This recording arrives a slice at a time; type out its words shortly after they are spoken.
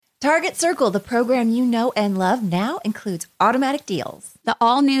Target Circle, the program you know and love, now includes automatic deals. The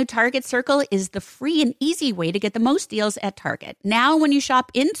all-new Target Circle is the free and easy way to get the most deals at Target. Now, when you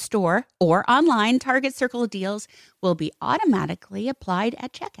shop in-store or online, Target Circle deals will be automatically applied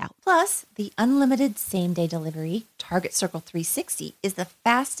at checkout. Plus, the unlimited same-day delivery, Target Circle 360, is the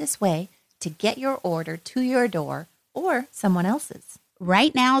fastest way to get your order to your door or someone else's.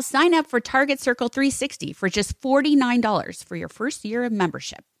 Right now, sign up for Target Circle 360 for just $49 for your first year of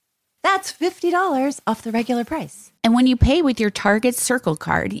membership. That's $50 off the regular price. And when you pay with your Target Circle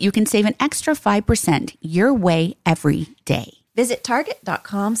card, you can save an extra 5% your way every day. Visit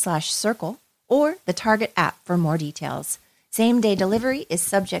target.com/circle or the Target app for more details. Same-day delivery is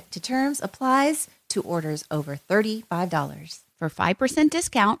subject to terms, applies to orders over $35. For 5%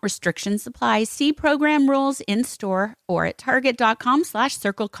 discount, restrictions apply. See program rules in-store or at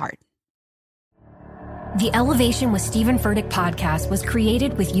target.com/circle card. The Elevation with Stephen Furtick podcast was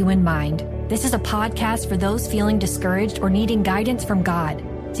created with you in mind. This is a podcast for those feeling discouraged or needing guidance from God.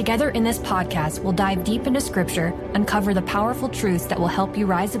 Together in this podcast, we'll dive deep into scripture, uncover the powerful truths that will help you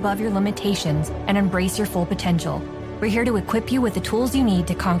rise above your limitations and embrace your full potential. We're here to equip you with the tools you need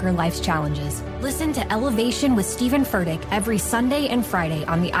to conquer life's challenges. Listen to Elevation with Stephen Furtick every Sunday and Friday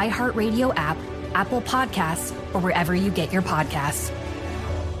on the iHeartRadio app, Apple Podcasts, or wherever you get your podcasts.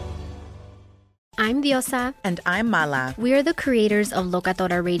 I'm Diosa. And I'm Mala. We are the creators of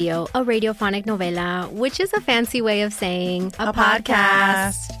Locatora Radio, a radiophonic novela, which is a fancy way of saying a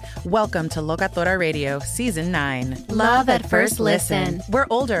podcast. Welcome to Locatora Radio, Season 9. Love at First Listen. We're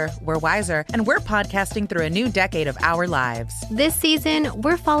older, we're wiser, and we're podcasting through a new decade of our lives. This season,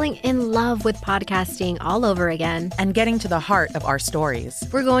 we're falling in love with podcasting all over again. And getting to the heart of our stories.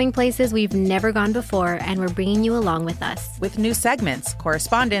 We're going places we've never gone before, and we're bringing you along with us. With new segments,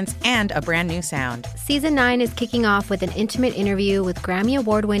 correspondence, and a brand new sound. Season 9 is kicking off with an intimate interview with Grammy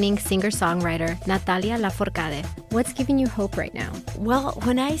Award-winning singer-songwriter Natalia Lafourcade. What's giving you hope right now? Well,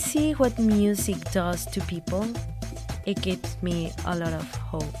 when I see what music does to people, it gives me a lot of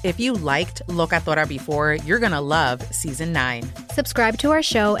hope. If you liked Locatora before, you're going to love Season 9. Subscribe to our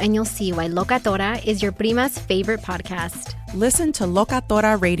show and you'll see why Locatora is your prima's favorite podcast. Listen to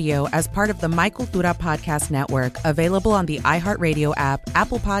Locatora Radio as part of the My Cultura Podcast Network, available on the iHeartRadio app,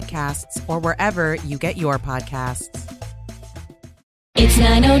 Apple Podcasts, or wherever you get your podcasts. It's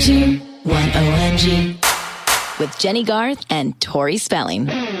 902 1 OMG with Jenny Garth and Tori Spelling.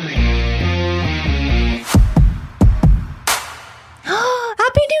 Happy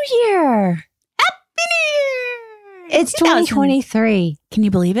New Year! Happy New Year! It's 2023. Can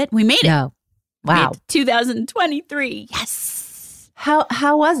you believe it? We made it. No. Wow. 2023. Yes.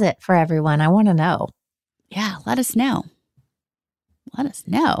 How was it for everyone? I want to know. Yeah, let us know. Let us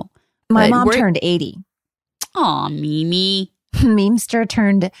know. My mom turned 80. Aw, Mimi. Memester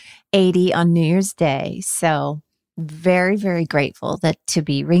turned 80 on New Year's Day. So very, very grateful to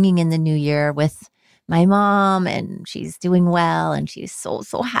be ringing in the new year with my mom, and she's doing well, and she's so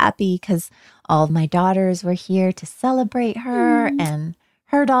happy because all of my daughters were here to celebrate her and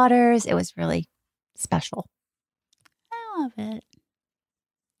her daughters. It was really special. I love it.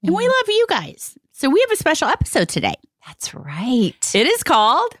 And we love you guys. So we have a special episode today. That's right. It is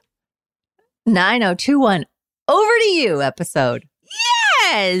called 9021 Over to You episode.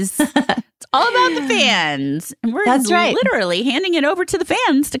 Yes. It's all about the fans. And we're literally handing it over to the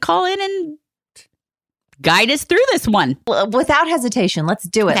fans to call in and guide us through this one. Without hesitation, let's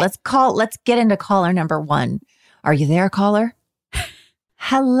do it. Okay. Let's get into caller number 1. Are you there, caller?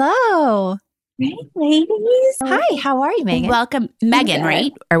 Hello. Hey, ladies. Hi, how are you, Megan? Welcome, Megan,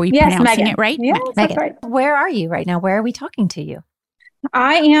 right? Are we pronouncing Megan. it right? Yes, Megan. that's right. Where are you right now? Where are we talking to you?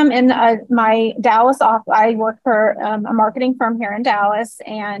 I am in my Dallas office. I work for a marketing firm here in Dallas,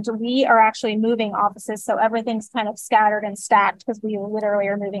 and we are actually moving offices. So everything's kind of scattered and stacked because we literally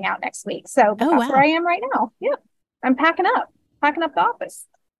are moving out next week. So that's where I am right now. Yeah. I'm packing up the office.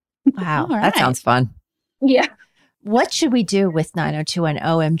 Wow. That sounds fun. Yeah. What should we do with 902 and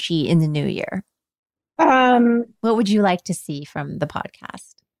OMG in the new year? What would you like to see from the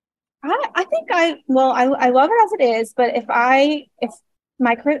podcast? I think I love it as it is, but I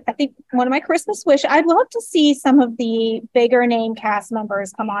think one of my Christmas wish, I'd love to see some of the bigger name cast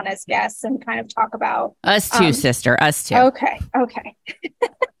members come on as guests and kind of talk about us too, sister. Us too. Okay.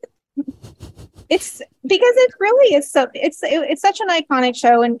 It's because it really is it's such an iconic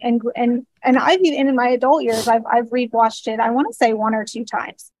show, and I've even in my adult years I've rewatched it. I want to say 1 or 2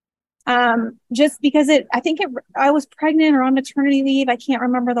 times. Just because I was pregnant or on maternity leave. I can't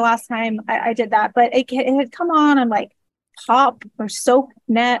remember the last time I did that, but it had come on like Pop or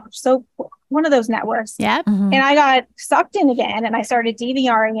SoapNet, one of those networks. Yeah. Mhm. And I got sucked in again and I started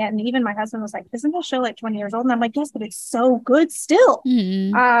DVRing it. And even my husband was like, isn't the show like 20 years old? And I'm like, yes, but it's so good still.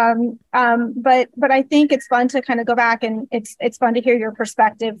 Mhm. But I think it's fun to kind of go back, and it's fun to hear your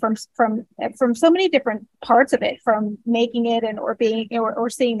perspective from so many different parts of it, from making it and or being or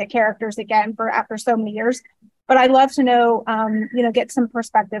seeing the characters again after so many years. But I'd love to know, get some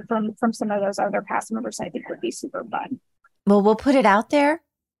perspective from some of those other cast members. I think would be super fun. Well, we'll put it out there.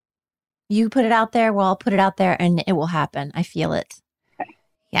 You put it out there. Well, I'll put it out there, and it will happen. I feel it.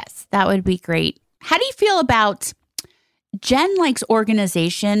 Yes, that would be great. How do you feel about Jen likes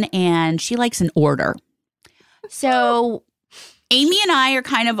organization and she likes an order? So Amy and I are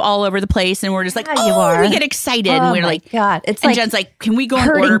kind of all over the place, and we're just like, Yeah, you are. we get excited. Oh and we're my like, God, it's and like Jen's like, can we go in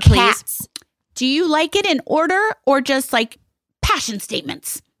herding order, please? cats. Do you like it in order or just like passion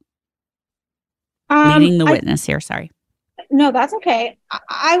statements? Leading the witness here. Sorry. No, that's okay.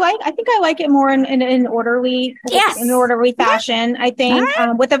 I think I like it more in an orderly, Yes. in an orderly fashion. I think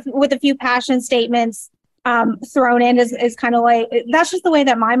with a few passion statements thrown in is kind of like, that's just the way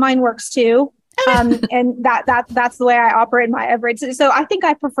that my mind works too. And that's the way I operate my every. So I think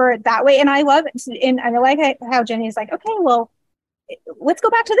I prefer it that way, and I love it. And I like how Jenny is like, okay, well, let's go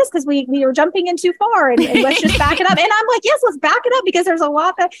back to this because we were jumping in too far, and let's just back it up. And I'm like, yes, let's back it up because there's a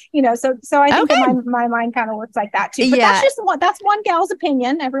lot that So I think that my mind kind of works like that too. But that's one gal's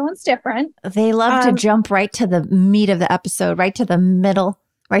opinion. Everyone's different. They love to jump right to the meat of the episode, right to the middle,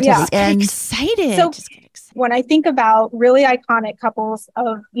 right to the end. Excited. So when I think about really iconic couples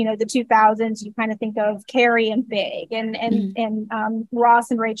of the 2000s, you kind of think of Carrie and Big, and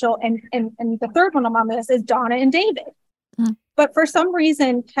Ross and Rachel, and the third one on this is Donna and David. Mm. But for some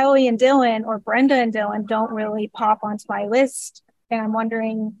reason, Kelly and Dylan or Brenda and Dylan don't really pop onto my list. And I'm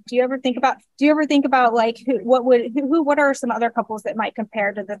wondering, do you ever think about like what are some other couples that might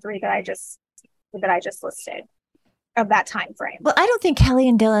compare to the three that I just listed of that time frame? Well, I don't think Kelly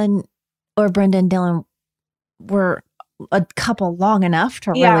and Dylan or Brenda and Dylan were a couple long enough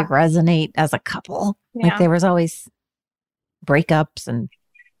to really resonate as a couple. Yeah. Like there was always breakups and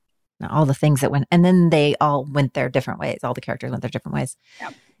all the things that went, and then they all went their different ways. All the characters went their different ways.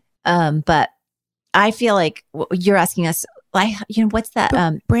 Yep. But I feel like you're asking us, like, what's that?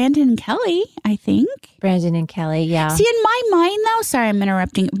 Brandon and Kelly, I think. Brandon and Kelly, yeah. See, in my mind, though, sorry, I'm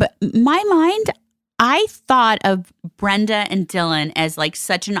interrupting, but my mind, I thought of Brenda and Dylan as like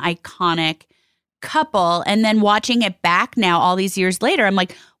such an iconic couple, and then watching it back now, all these years later, I'm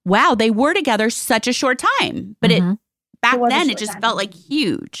like, wow, they were together such a short time, but back then it just felt like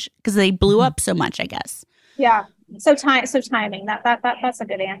huge because they blew up so much, I guess. Yeah. So timing. That's a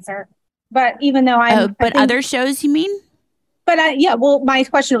good answer. But even though other shows, you mean? But well, my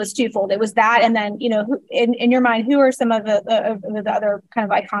question was twofold. It was that, and then who, in your mind, who are some of the other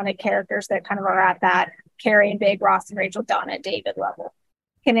kind of iconic characters that kind of are at that Carrie and Big, Ross and Rachel, Donna, David level?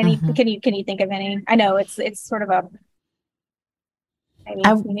 Can you think of any? I know it's sort of a.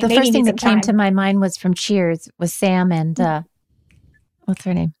 The first thing that came to my mind was from Cheers, was Sam and what's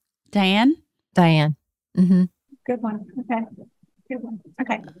her name? Diane. Mm-hmm. Good one. Okay. Good one.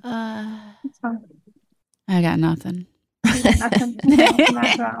 Okay. That's fine. I got nothing. Nothing.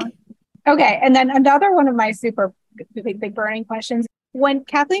 Okay, and then another one of my super big burning questions: when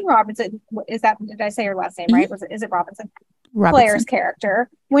Kathleen Robinson, did I say her last name right? Is it Robinson? Claire's character,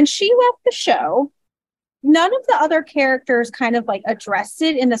 when she left the show, none of the other characters kind of like addressed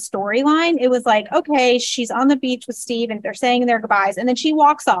it in the storyline. It was like, okay, she's on the beach with Steve and they're saying their goodbyes, and then she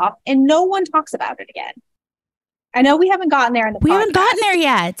walks off and no one talks about it again. I know we haven't gotten there in the podcast. We haven't gotten there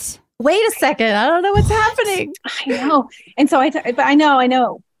yet. Wait a second. I don't know what's happening. I know. And so I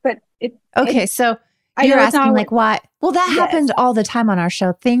know. But so you're asking like why? Well, that happened all the time on our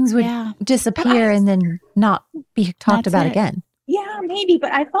show. Things would disappear and then not be talked about again. Yeah, maybe.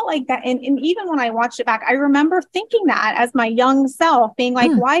 But I felt like that. And even when I watched it back, I remember thinking that as my young self, being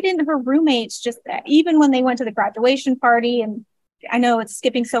like, why didn't her roommates just, even when they went to the graduation party, and I know it's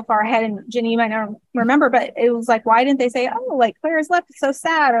skipping so far ahead and Jenny might not remember, but it was like, why didn't they say, oh, like Claire's left, it's so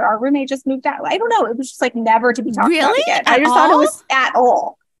sad, or our roommate just moved out? I don't know. It was just like never to be talked about again. I just thought it was at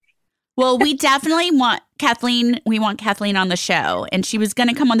all. Well, we definitely want Kathleen. We want Kathleen on the show, and she was going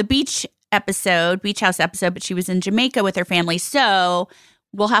to come on the beach house episode, but she was in Jamaica with her family. So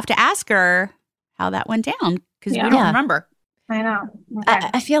we'll have to ask her how that went down because we don't remember. I know. Okay.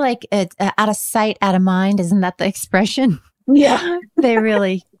 I feel like it's out of sight, out of mind. Isn't that the expression? Yeah. They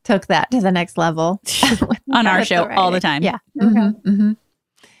really took that to the next level on our show all the time. Yeah. Okay. Mm-hmm.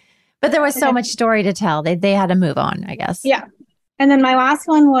 But there was so much story to tell. They had to move on, I guess. Yeah. And then my last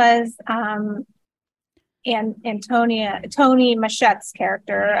one was Tony Machette's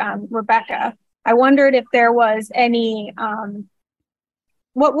character, Rebecca. I wondered if there was any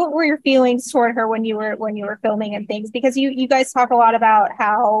what were your feelings toward her when you were filming and things, because you guys talk a lot about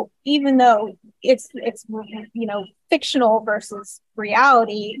how even though it's fictional versus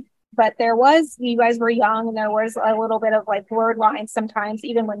reality, but you guys were young and there was a little bit of like word lines sometimes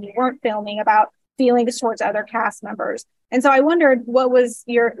even when you weren't filming about feelings towards other cast members. And so I wondered what were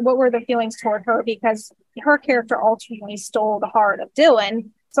the feelings toward her, because her character ultimately stole the heart of Dylan.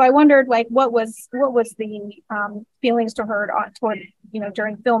 So I wondered, like, what was the feelings to her toward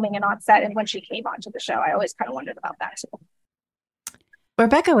during filming and on set and when she came onto the show. I always kind of wondered about that too.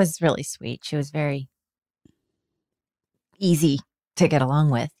 Rebecca was really sweet. She was very easy to get along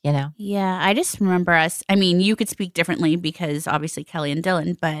with, Yeah, I just remember us. I mean, you could speak differently because obviously Kelly and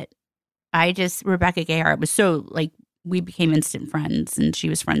Dylan, but Rebecca Gayheart was so like, we became instant friends and she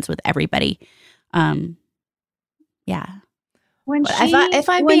was friends with everybody. Yeah. If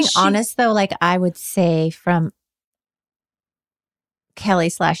I'm being honest though, like I would say from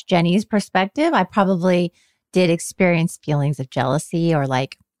Kelly/Jenny's perspective, I probably did experience feelings of jealousy or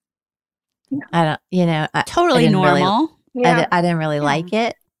like, I don't, totally normal. I didn't really like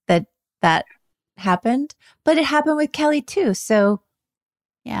it that happened, but it happened with Kelly too. So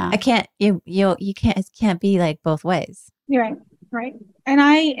yeah, I can't, it can't be like both ways. Right.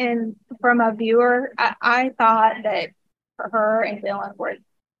 And from a viewer, I thought that for her and Dylan were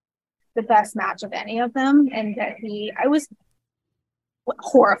the best match of any of them. And that I was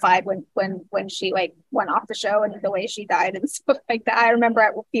horrified when she like went off the show and the way she died and stuff like that. I remember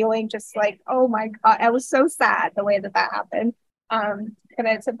feeling just like, oh my God, I was so sad the way that happened.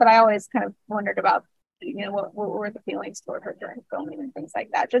 But I always kind of wondered about, what were the feelings toward her during filming and things like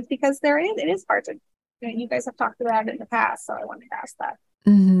that, just because it is hard to, you guys have talked about it in the past. So I wanted to ask that.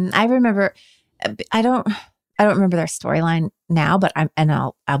 Mm-hmm. I remember, I don't remember their storyline now, but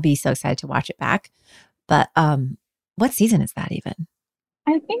I'll be so excited to watch it back. But what season is that even?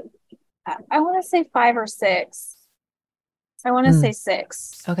 I think I want to say 5 or 6. I want to say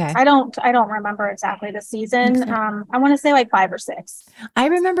 6. Okay. I don't remember exactly the season. Okay. I want to say like 5 or 6. I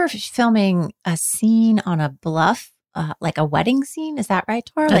remember filming a scene on a bluff, like a wedding scene. Is that right,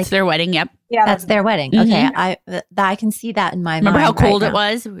 Tora? That's their wedding. Yep. Yeah, that's their wedding. Mm-hmm. Okay. I can see that in my mind. Remember how cold right it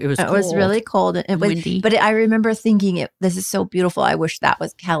was? It was. It was really cold. And it was windy. But I remember thinking, this is so beautiful. I wish that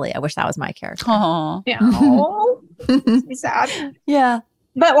was Kelly. I wish that was my character. Oh, yeah. Oh, it's sad. Yeah.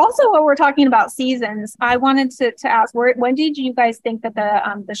 But also, while we're talking about seasons, I wanted to ask, when did you guys think that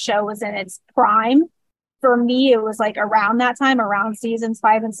the show was in its prime? For me, it was like around that time, around seasons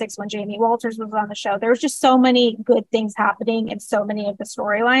 5 and 6, when Jamie Walters was on the show. There was just so many good things happening in so many of the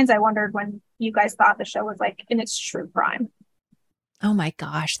storylines. I wondered when you guys thought the show was like in its true prime. Oh my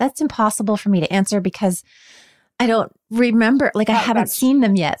gosh, that's impossible for me to answer because I don't remember. Like I haven't seen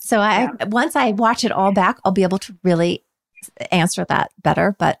them yet. So once I watch it all back, I'll be able to really answer that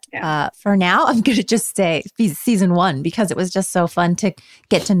better. But for now, I'm going to just say season 1 because it was just so fun to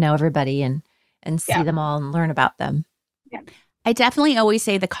get to know everybody and see them all and learn about them. Yeah. I definitely always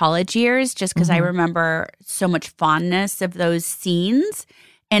say the college years just because I remember so much fondness of those scenes.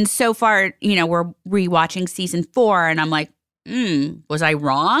 And so far, we're rewatching season 4 and I'm like, was I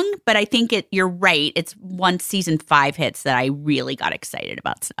wrong? But I think you're right. It's once season 5 hits that I really got excited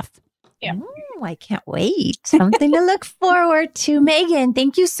about stuff. Yeah. I can't wait. Something to look forward to. Megan,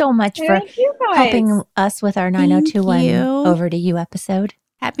 thank you so much for helping us with our 9021 Over to You episode.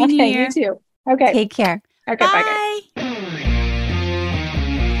 Happy New Year. You too. Okay. Take care. Okay. Bye.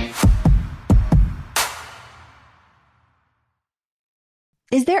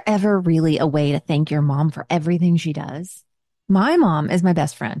 Is there ever really a way to thank your mom for everything she does? My mom is my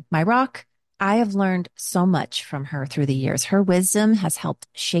best friend, my rock. I have learned so much from her through the years. Her wisdom has helped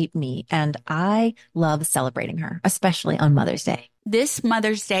shape me, and I love celebrating her, especially on Mother's Day. This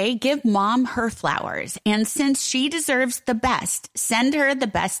Mother's Day, give Mom her flowers. And since she deserves the best, send her the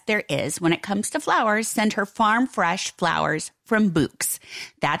best there is. When it comes to flowers, send her farm fresh flowers from Bouqs.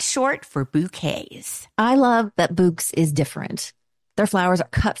 That's short for bouquets. I love that Bouqs is different. Their flowers are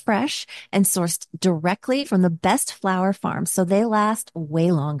cut fresh and sourced directly from the best flower farms, so they last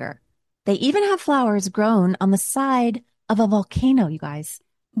way longer. They even have flowers grown on the side of a volcano, you guys.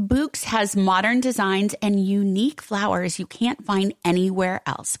 Bouqs has modern designs and unique flowers you can't find anywhere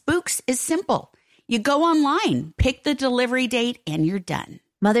else. Bouqs is simple. You go online, pick the delivery date, and you're done.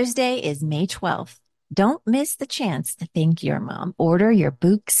 Mother's Day is May 12th. Don't miss the chance to thank your mom. Order your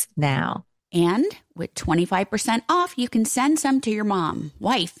Bouqs now. And with 25% off, you can send some to your mom,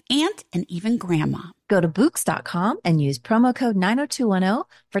 wife, aunt, and even grandma. Go to Bouqs.com and use promo code 90210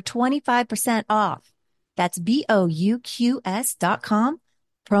 for 25% off. That's BOUQS.com,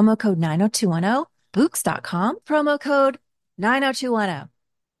 promo code 90210, Bouqs.com, promo code 90210.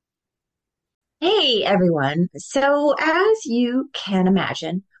 Hey everyone. So as you can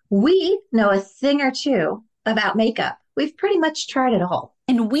imagine, we know a thing or two about makeup. We've pretty much tried it all.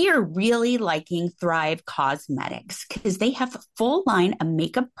 And we are really liking Thrive Cosmetics because they have a full line of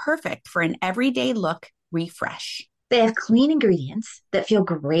makeup perfect for an everyday look refresh. They have clean ingredients that feel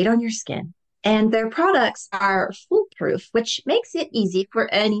great on your skin, and their products are foolproof, which makes it easy for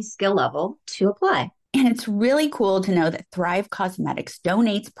any skill level to apply. And it's really cool to know that Thrive Cosmetics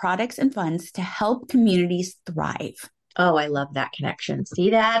donates products and funds to help communities thrive. Oh, I love that connection. See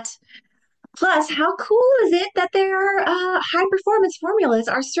that? Plus, how cool is it that their high-performance formulas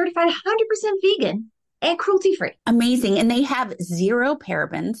are certified 100% vegan and cruelty-free? Amazing. And they have 0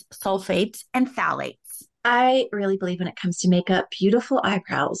 parabens, sulfates, and phthalates. I really believe when it comes to makeup, beautiful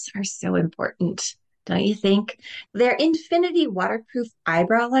eyebrows are so important. Don't you think? Their Infinity Waterproof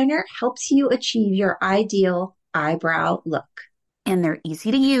Eyebrow Liner helps you achieve your ideal eyebrow look. And their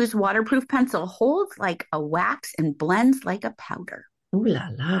easy-to-use waterproof pencil holds like a wax and blends like a powder. Ooh la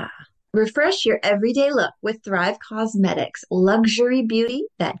la. Refresh your everyday look with Thrive Cosmetics, luxury beauty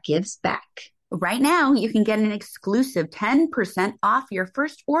that gives back. Right now, you can get an exclusive 10% off your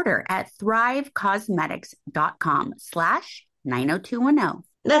first order at thrivecosmetics.com/90210.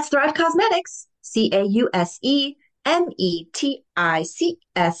 That's Thrive Cosmetics,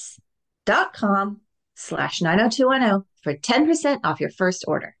 CAUSEMETICS.com/90210 for 10% off your first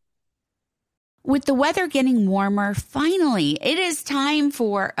order. With the weather getting warmer, finally, it is time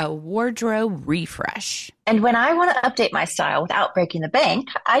for a wardrobe refresh. And when I want to update my style without breaking the bank,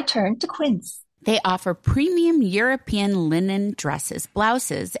 I turn to Quince. They offer premium European linen dresses,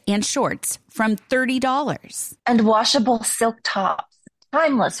 blouses, and shorts from $30. And washable silk tops,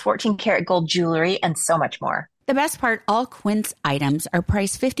 timeless 14-karat gold jewelry, and so much more. The best part, all Quince items are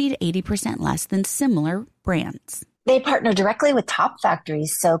priced 50 to 80% less than similar brands. They partner directly with top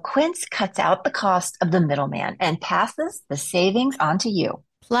factories, so Quince cuts out the cost of the middleman and passes the savings on to you.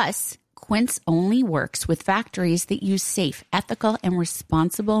 Plus, Quince only works with factories that use safe, ethical, and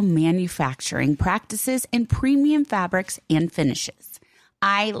responsible manufacturing practices and premium fabrics and finishes.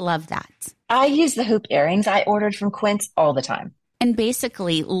 I love that. I use the hoop earrings I ordered from Quince all the time. And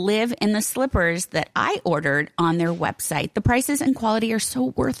basically live in the slippers that I ordered on their website. The prices and quality are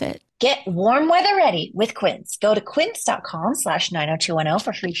so worth it. Get warm weather ready with Quince. Go to quince.com/90210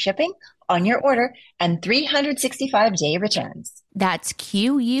 for free shipping on your order and 365-day returns. That's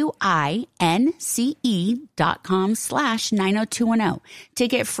QUINCE.com/90210 to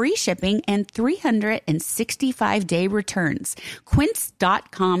get free shipping and 365-day returns.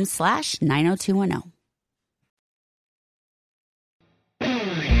 Quince.com/90210.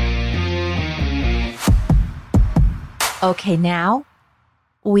 Okay, now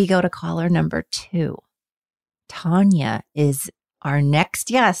we go to caller number 2. Tanya is our next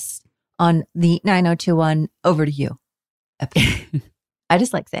guest on the 90210 Over to You episode. I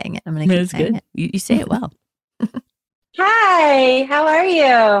just like saying it. I'm going to keep saying it. You say it well. Hi, how are you?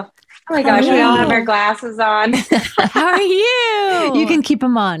 Oh my gosh, we all have our glasses on. How are you? You can keep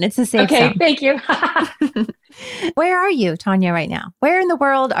them on. It's a safe Okay, zone. thank you. Where are you, Tanya, right now? Where in the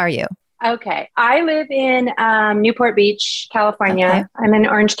world are you? Okay, I live in Newport Beach, California. Okay. I'm in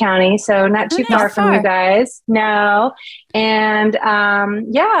Orange County, so not too far from you guys. No. And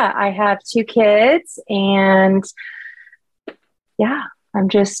yeah, I have 2 kids and yeah, I'm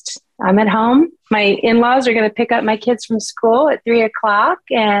at home. My in-laws are going to pick up my kids from school at 3:00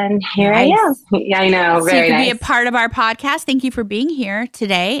 and here I am. Yeah, I know. So Very you can nice. be a part of our podcast. Thank you for being here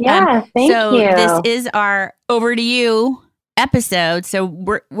today. Yeah, thank so you. This is our Over to You episode. So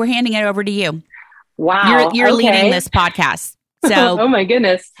we're handing it over to you. Wow. You're okay. leading this podcast. So oh my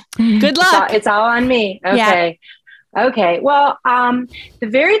goodness. Good luck. It's all on me. Okay. Yeah. Okay. Well, the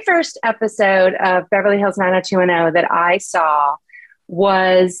very first episode of Beverly Hills 90210 that I saw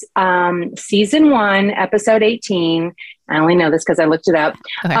was season 1, episode 18. I only know this because I looked it up.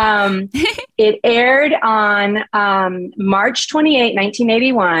 Okay. It aired on March 28,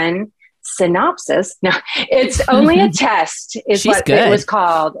 1981. Synopsis. No, it's only a test is She's what good. it was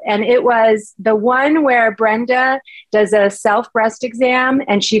called. And it was the one where Brenda does a self breast exam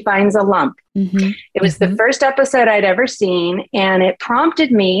and she finds a lump. Mm-hmm. It was the first episode I'd ever seen, and it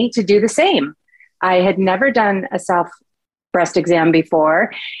prompted me to do the same. I had never done a self breast exam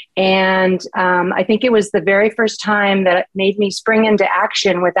before. And I think it was the very first time that it made me spring into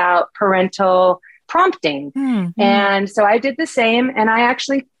action without parental prompting. Mm-hmm. And so I did the same, and I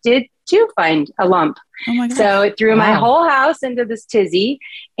actually did too find a lump. Oh my gosh. So it threw my whole house into this tizzy.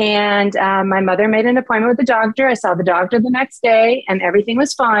 And my mother made an appointment with the doctor. I saw the doctor the next day, and everything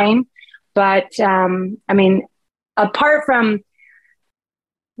was fine. But I mean, apart from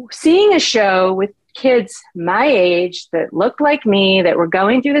seeing a show with kids my age that looked like me, that were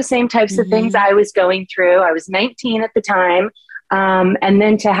going through the same types of things I was going through. I was 19 at the time. And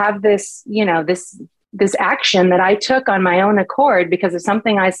then to have this, you know, this action that I took on my own accord because of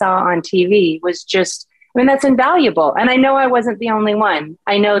something I saw on TV was just, I mean, that's invaluable. And I know I wasn't the only one.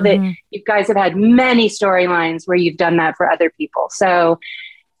 I know that you guys have had many storylines where you've done that for other people. So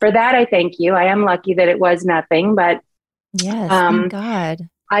for that, I thank you. I am lucky that it was nothing, but yes, thank God.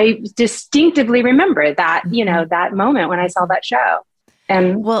 I distinctively remember that, you know, that moment when I saw that show.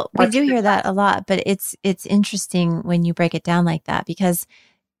 And well, we do hear that a lot, but it's interesting when you break it down like that, because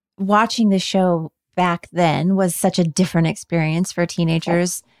watching the show back then was such a different experience for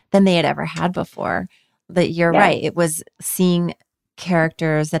teenagers than they had ever had before. That you're right. It was seeing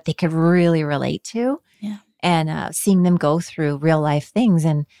characters that they could really relate to and seeing them go through real life things.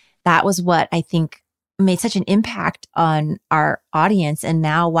 And that was what I think made such an impact on our audience. And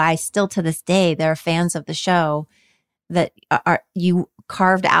now why still to this day, there are fans of the show that you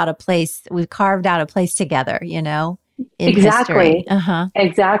carved out a place. We've carved out a place together, you know? Exactly.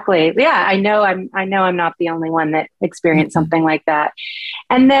 Exactly. Yeah. I know I'm not the only one that experienced something like that.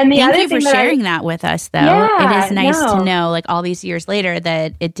 And then the other thing Thank you for sharing that with us, though. It is nice to know, like all these years later,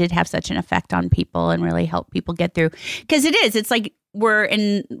 that it did have such an effect on people and really help people get through. Because it's like we're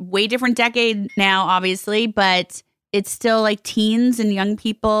in way different decade now, obviously, but it's still like teens and young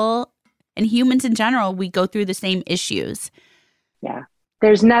people and humans in general, we go through the same issues. Yeah.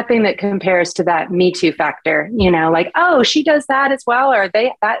 There's nothing that compares to that Me Too factor, you know, like, oh, she does that as well, or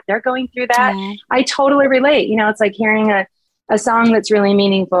they're going through that. I totally relate. You know, it's like hearing a song that's really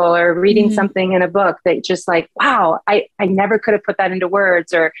meaningful, or reading something in a book that just like, wow, I never could have put that into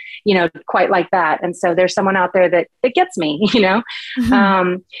words, or, you know, quite like that. And so there's someone out there that gets me, you know?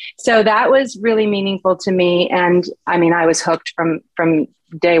 So that was really meaningful to me. And I mean, I was hooked from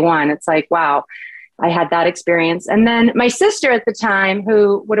day one. It's like, wow, I had that experience. And then my sister at the time,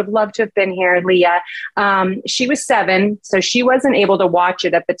 who would have loved to have been here, Leah, she was 7, so she wasn't able to watch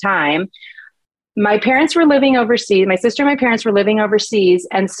it at the time. My parents were living overseas. My sister and my parents were living overseas.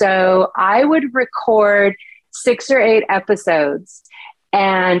 And so I would record 6 or 8 episodes.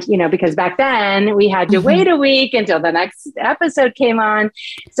 And, you know, because back then we had to wait a week until the next episode came on.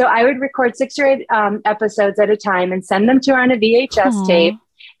 So I would record 6 or 8 episodes at a time and send them to her on a VHS tape.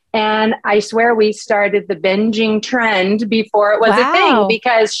 And I swear we started the binging trend before it was a thing,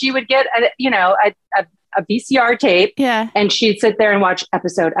 because she would get a VCR tape and she'd sit there and watch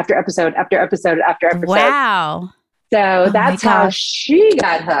episode after episode after episode after episode. Wow. So that's how she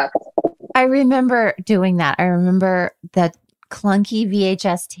got hooked. I remember doing that. I remember that clunky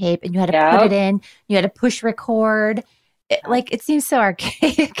VHS tape, and you had to put it in, you had to push record. It seems so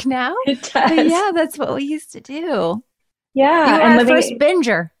archaic now. It does. But yeah, that's what we used to do. Yeah. You were our first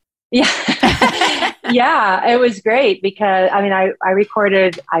binger. Yeah. Yeah, it was great because I mean, I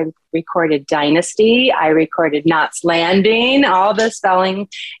recorded Dynasty, I recorded Knots Landing, all the spelling,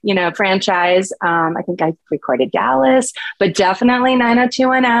 you know, franchise. I think I recorded Dallas, but definitely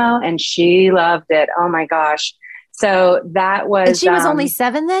 90210, and she loved it. Oh my gosh. So that was, and she was only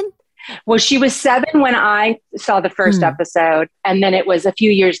 7 then? Well, she was 7 when I saw the first episode. And then it was a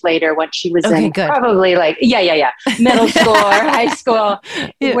few years later when she was in probably like, middle school or high school.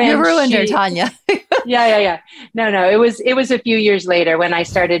 You ruined her, Tanya. No, it was a few years later when I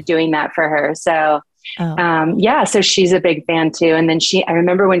started doing that for her. So, so she's a big fan too. And then I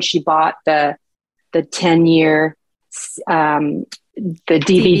remember when she bought the 10-year, the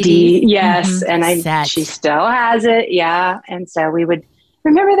DVD. Yes. And she still has it. Yeah. And so we would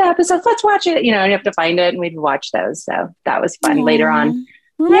remember the episodes, let's watch it, you know, and you have to find it, and we'd watch those. So that was fun later on.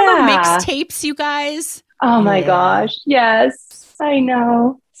 Remember mixtapes, you guys? Oh my gosh. Yes, I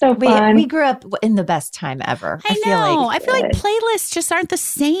know. So fun. We grew up in the best time ever. I feel like playlists just aren't the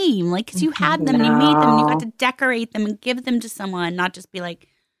same. Like, because you had them and you made them and you got to decorate them and give them to someone, not just be like,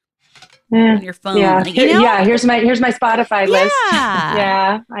 on your phone. Yeah. Like, you know? Here's my Spotify list.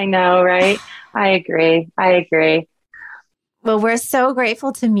 Yeah, I know, right? I agree. Well, we're so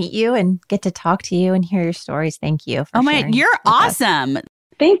grateful to meet you and get to talk to you and hear your stories. Thank you. Oh my, you're awesome.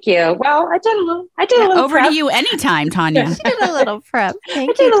 Thank you. Well, I did a little over prep. to you anytime, Tanya. I did a little prep. I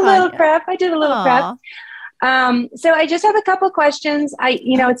did a little prep. So I just have a couple questions.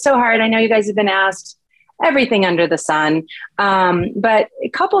 It's so hard. I know you guys have been asked, everything under the sun. But a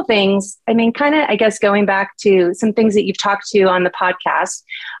couple of things, I mean, kind of, I guess, going back to some things that you've talked to on the podcast,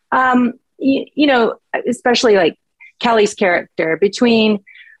 you know, especially like Kelly's character between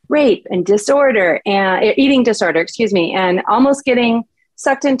rape and disorder and eating disorder, and almost getting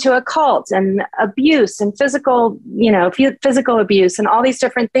sucked into a cult and abuse and physical abuse and all these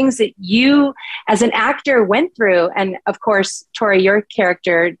different things that you as an actor went through. And of course, Tori, your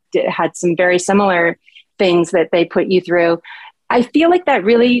character had some very similar things that they put you through. I feel like that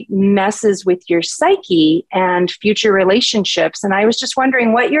really messes with your psyche and future relationships. And I was just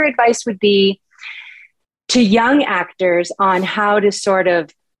wondering what your advice would be to young actors on how to sort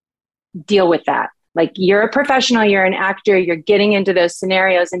of deal with that. Like, you're a professional, you're an actor, you're getting into those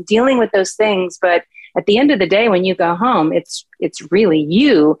scenarios and dealing with those things. But at the end of the day, when you go home, it's really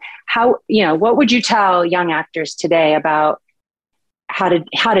you. How, you know, what would you tell young actors today about how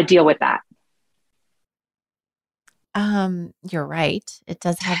to deal with that? You're right. It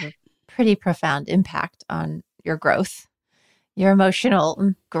does have a pretty profound impact on your growth, your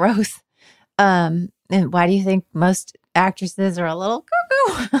emotional growth. And why do you think most actresses are a little cuckoo?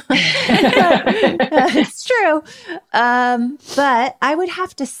 It's true. But I would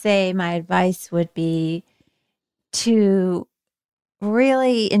have to say my advice would be to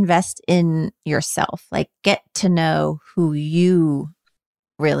really invest in yourself, like get to know who you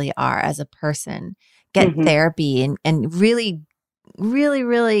really are as a person, get therapy and really, really,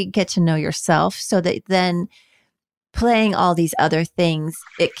 really get to know yourself so that then playing all these other things,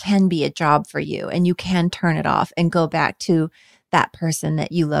 it can be a job for you and you can turn it off and go back to that person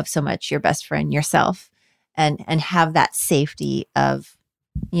that you love so much, your best friend, yourself, and have that safety of,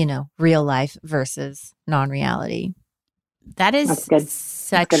 you know, real life versus non-reality. That is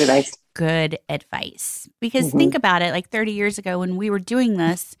such good advice. Because think about it, like 30 years ago when we were doing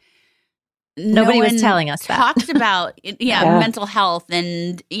this, nobody was telling us that. Talked about mental health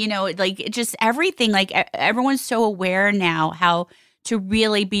and, you know, like just everything. Like everyone's so aware now how to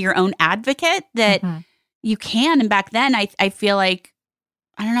really be your own advocate that you can. And back then I feel like,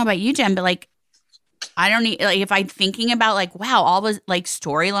 I don't know about you, Jen, but like, I don't need, like, if I'm thinking about like, wow, all the like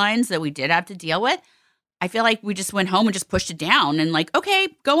storylines that we did have to deal with, I feel like we just went home and just pushed it down and like, okay,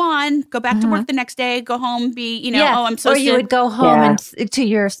 go on, go back to work the next day, go home, be, you know, oh, I'm so. Or you would go home and to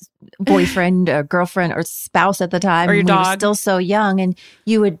your boyfriend or girlfriend or spouse at the time, or your dog, you were still so young, and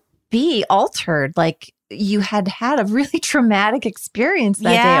you would be altered, like you had a really traumatic experience that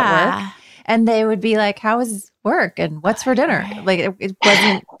day at work, and they would be like, "How was work? And what's for dinner?" Like it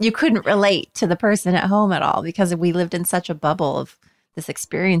wasn't. You couldn't relate to the person at home at all because we lived in such a bubble of this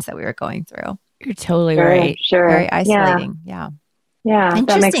experience that we were going through. You're totally right. Sure. Very isolating. Yeah. Interesting.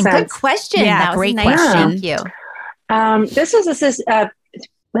 That makes sense. Good question. Yeah, that great was nice. question. Thank you.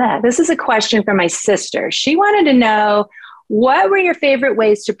 This is a question from my sister. She wanted to know, what were your favorite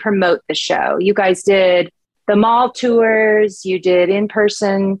ways to promote the show? You guys did the mall tours, you did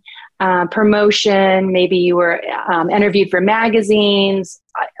in-person promotion, maybe you were interviewed for magazines.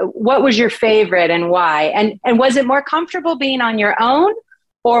 What was your favorite and why? And was it more comfortable being on your own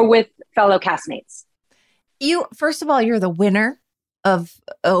or with fellow castmates? First of all, you're the winner of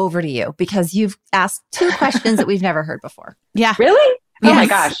Over to You because you've asked 2 questions that we've never heard before. Yeah. Really? Yes. Oh my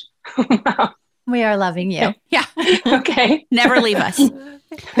gosh. Wow. We are loving you. Yeah. Okay. Never leave us.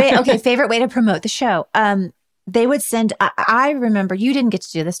 Okay. Favorite way to promote the show. They would send, I remember you didn't get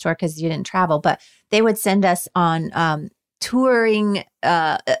to do this tour because you didn't travel, but they would send us on touring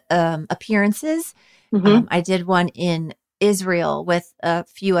appearances. I did one in Israel with a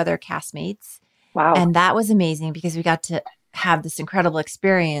few other castmates. Wow. And that was amazing because we got to have this incredible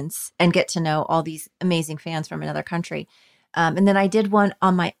experience and get to know all these amazing fans from another country. And then I did one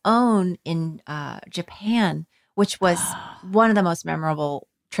on my own in Japan, which was one of the most memorable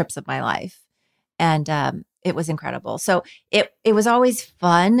trips of my life. And it was incredible. So it was always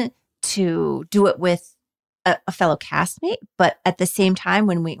fun to do it with a fellow castmate, but at the same time,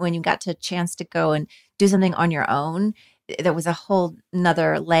 when you got to chance to go and do something on your own, there was a whole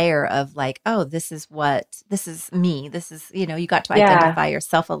nother layer of like, oh, this is me. This is, you know, you got to identify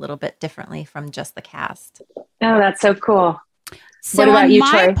yourself a little bit differently from just the cast. Oh, that's so cool. So what about on you,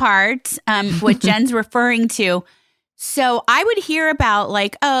 my Tori? part, what Jen's referring to, so I would hear about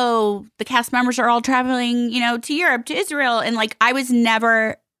like, oh, the cast members are all traveling, you know, to Europe, to Israel. And like, I was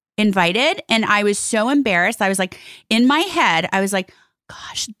never invited. And I was so embarrassed. I was like, in my head, I was like,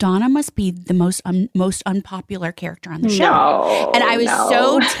 gosh, Donna must be the most unpopular character on the show. No, and I was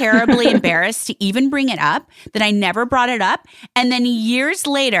so terribly embarrassed to even bring it up that I never brought it up. And then years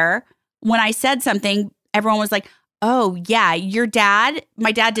later, when I said something, everyone was like, oh, yeah,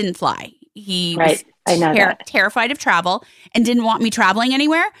 my dad didn't fly. He was I know that. terrified of travel and didn't want me traveling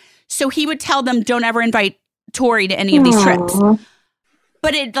anywhere. So he would tell them, don't ever invite Tori to any of these trips.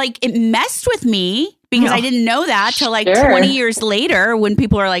 But it messed with me because I didn't know that till 20 years later when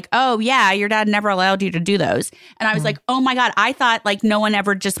people are like, oh yeah, your dad never allowed you to do those. And I was like, oh my God, I thought no one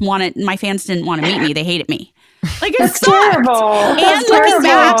ever just wanted, my fans didn't want to meet me. They hated me. It's terrible. And looking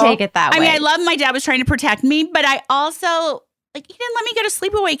back, take it that way. I mean, I love my dad was trying to protect me, but I also he didn't let me go to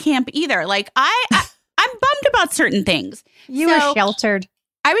sleepaway camp either. I'm bummed about certain things. You were sheltered.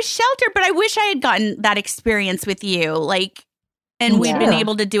 I was sheltered, but I wish I had gotten that experience with you. And we've been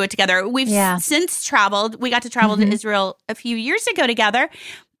able to do it together. We've since traveled. We got to travel to Israel a few years ago together.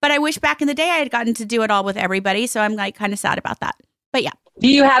 But I wish back in the day I had gotten to do it all with everybody. So I'm kind of sad about that. But yeah. Do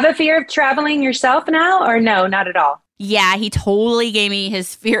you have a fear of traveling yourself now or no, not at all? Yeah, he totally gave me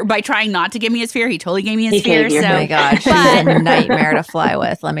his fear. By trying not to give me his fear, he totally gave me his fear. Oh my God, she's a nightmare to fly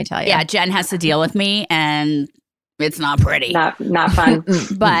with, let me tell you. Yeah, Jen has to deal with me and it's not pretty. Not fun.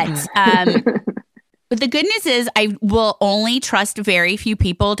 But but the good news is I will only trust very few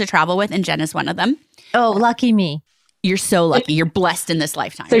people to travel with, and Jen is one of them. Oh, lucky me. You're so lucky. You're blessed in this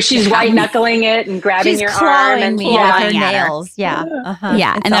lifetime. So she's white knuckling it and grabbing your arm and me with her nails. Yeah.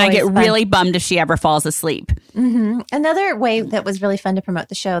 Yeah. And then I get really bummed if she ever falls asleep. Another way that was really fun to promote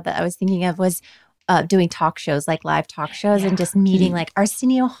the show that I was thinking of was doing talk shows, live talk shows, and just meeting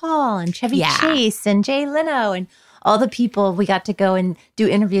Arsenio Hall and Chevy Chase and Jay Leno and all the people. We got to go and do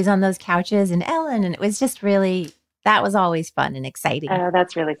interviews on those couches and Ellen. And it was just really, that was always fun and exciting. Oh,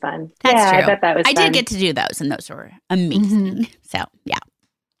 that's really fun. That's true. I bet that was fun. I did get to do those, and those were amazing. So, yeah.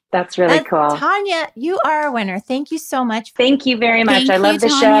 That's really cool. Tanya, you are a winner. Thank you so much. Thank you very much. I love the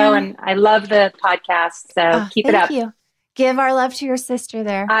show and I love the podcast. So keep it up. Thank you. Give our love to your sister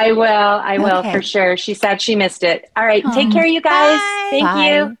there. I will for sure. She said she missed it. All right. Take care, you guys. Bye. Thank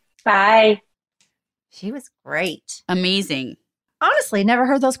you. Bye. She was great. Amazing. Honestly, never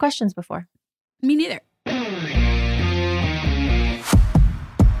heard those questions before. Me neither.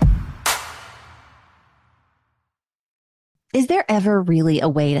 Is there ever really a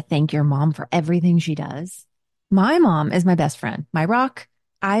way to thank your mom for everything she does? My mom is my best friend, my rock.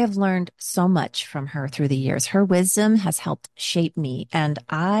 I have learned so much from her through the years. Her wisdom has helped shape me, and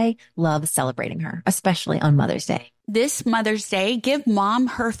I love celebrating her, especially on Mother's Day. This Mother's Day, give Mom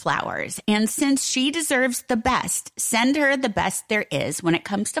her flowers. And since she deserves the best, send her the best there is. When it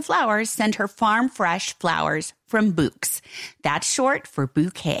comes to flowers, send her farm fresh flowers from Bouqs. That's short for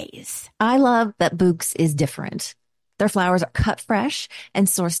bouquets. I love that Bouqs is different. Their flowers are cut fresh and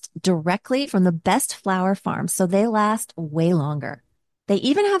sourced directly from the best flower farms, so they last way longer. They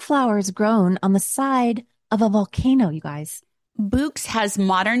even have flowers grown on the side of a volcano, you guys. Bouqs has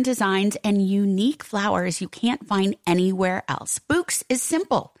modern designs and unique flowers you can't find anywhere else. Bouqs is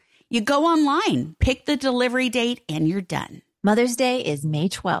simple. You go online, pick the delivery date, and you're done. Mother's Day is May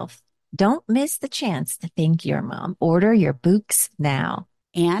 12th. Don't miss the chance to thank your mom. Order your Bouqs now.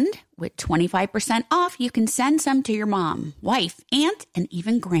 And with 25% off, you can send some to your mom, wife, aunt, and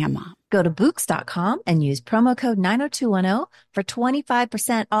even grandma. Go to Bouqs.com and use promo code 90210 for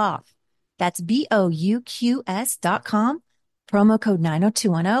 25% off. That's BOUQS.com, promo code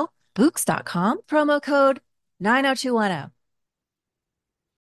 90210, Bouqs.com, promo code 90210.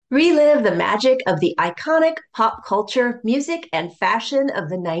 Relive the magic of the iconic pop culture, music, and fashion of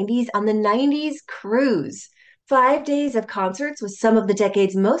the 90s on the 90s Cruise. 5 days of concerts with some of the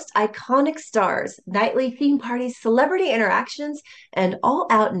decade's most iconic stars, nightly theme parties, celebrity interactions, and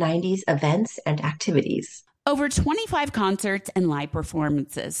all-out 90s events and activities. Over 25 concerts and live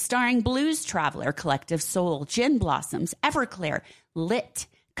performances starring Blues Traveler, Collective Soul, Gin Blossoms, Everclear, Lit,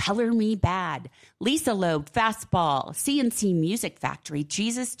 Color Me Bad, Lisa Loeb, Fastball, CNC Music Factory,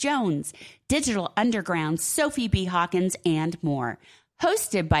 Jesus Jones, Digital Underground, Sophie B. Hawkins, and more.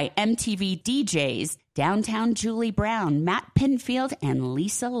 Hosted by MTV DJs, Downtown Julie Brown, Matt Pinfield, and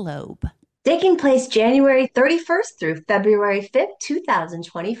Lisa Loeb. Taking place January 31st through February 5th,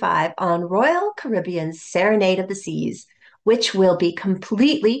 2025 on Royal Caribbean's Serenade of the Seas, which will be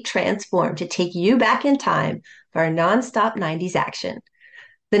completely transformed to take you back in time for a nonstop 90s action.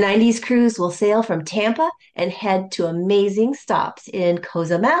 The 90s Cruise will sail from Tampa and head to amazing stops in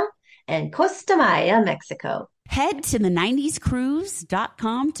Cozumel and Costa Maya, Mexico. Head to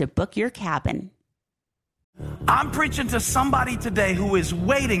the90scruise.com to book your cabin. I'm preaching to somebody today who is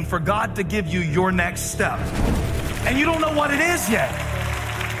waiting for God to give you your next step. And you don't know what it is yet.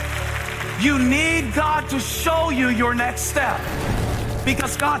 You need God to show you your next step.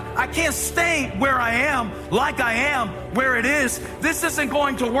 Because God, I can't stay where I am, like I am, where it is. This isn't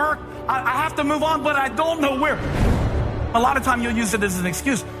going to work. I have to move on, but I don't know where. A lot of time you'll use it as an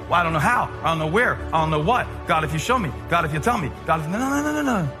excuse. Well, I don't know how. I don't know where. I don't know what. God, if you show me. God, if you tell me. God, if...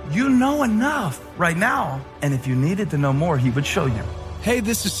 No. You know enough right now. And if you needed to know more, he would show you. Hey,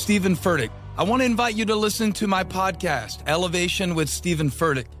 this is Stephen Furtick. I want to invite you to listen to my podcast, Elevation with Stephen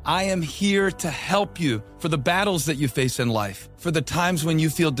Furtick. I am here to help you for the battles that you face in life, for the times when you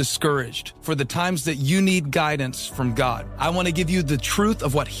feel discouraged, for the times that you need guidance from God. I want to give you the truth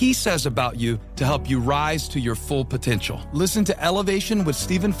of what he says about you to help you rise to your full potential. Listen to Elevation with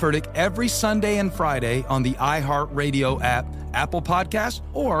Stephen Furtick every Sunday and Friday on the iHeartRadio app, Apple Podcasts,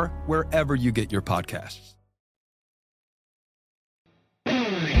 or wherever you get your podcasts.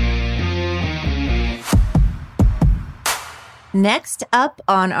 Next up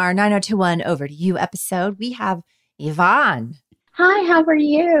on our 90210 Over to You episode, we have Yvonne. Hi, how are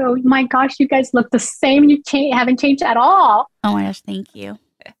you? My gosh, you guys look the same. You haven't changed at all. Oh my gosh, thank you.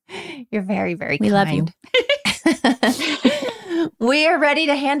 You're very, very we kind. Love you. We are ready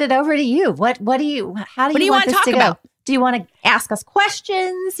to hand it over to you. How do you want to this talk to go? about? Do you want to ask us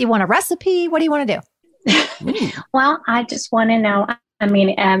questions? You want a recipe? What do you want to do? Well, I just want to know. I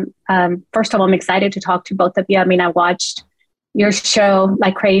mean, first of all, I'm excited to talk to both of you. I mean, I watched your show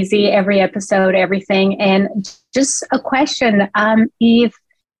like crazy, every episode, everything. And just a question, if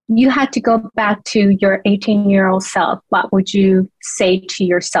you had to go back to your 18-year-old self, what would you say to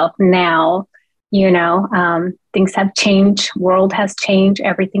yourself now? You know, things have changed, world has changed,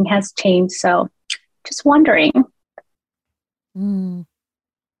 everything has changed. So just wondering.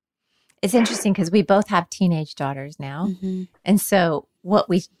 It's interesting because we both have teenage daughters now. Mm-hmm. And so what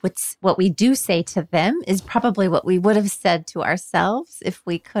we do say to them is probably what we would have said to ourselves if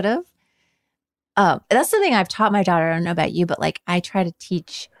we could have. That's something I've taught my daughter. I don't know about you, but like I try to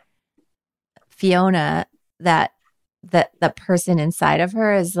teach Fiona that the person inside of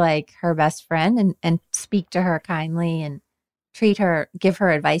her is like her best friend and speak to her kindly and give her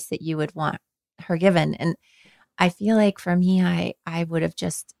advice that you would want her given. And I feel like for me, I would have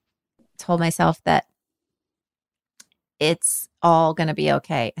just told myself that it's all going to be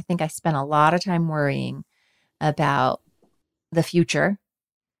okay. I think I spent a lot of time worrying about the future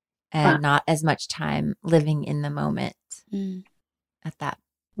and not as much time living in the moment at that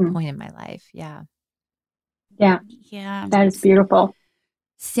point in my life. Yeah. Yeah. Yeah. That is beautiful.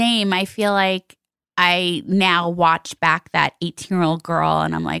 Same. I feel like I now watch back that 18-year-old girl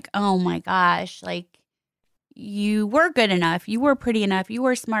and I'm like, oh my gosh, like you were good enough. You were pretty enough. You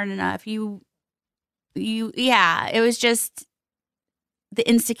were smart enough. Yeah, it was just the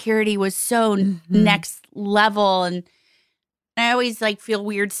insecurity was so next level. And I always like feel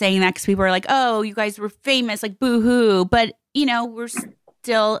weird saying that because people are like, oh, you guys were famous, like boo-hoo. But, you know, we're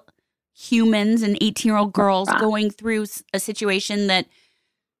still humans and 18-year-old girls going through a situation that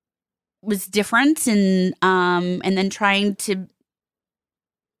was different and then trying to,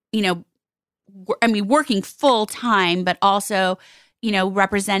 you know, working full time, but also, you know,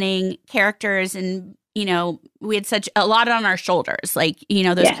 representing characters and, you know, we had such a lot on our shoulders. Like, you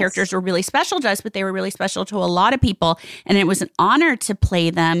know, those characters were really special to us, but they were really special to a lot of people. And it was an honor to play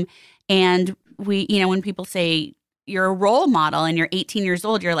them. And we, you know, when people say you're a role model and you're 18 years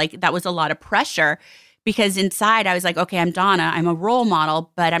old, you're like, that was a lot of pressure because inside I was like, okay, I'm Donna, I'm a role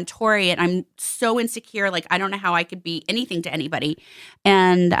model, but I'm Tori and I'm so insecure. Like, I don't know how I could be anything to anybody.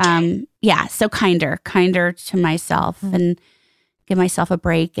 And yeah, so kinder to myself and give myself a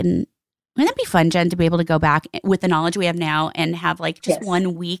break. And wouldn't that be fun, Jen, to be able to go back with the knowledge we have now and have like just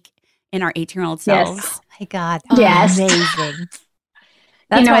 1 week in our 18-year-old selves? Oh my God. Yes. Amazing.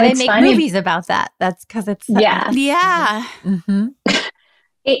 That's why they make movies about that. That's because it's yeah. Mm-hmm.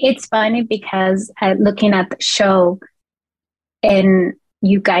 It's funny because looking at the show and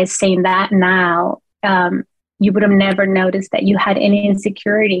you guys saying that now, you would have never noticed that you had any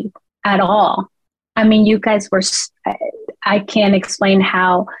insecurity at all. I mean, you guys were, I can't explain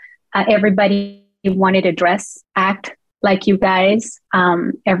how everybody wanted to act like you guys.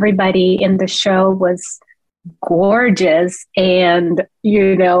 Everybody in the show was gorgeous. And,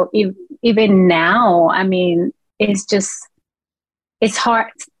 you know, even now, I mean, it's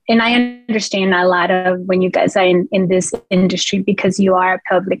hard. And I understand a lot of when you guys are in this industry because you are a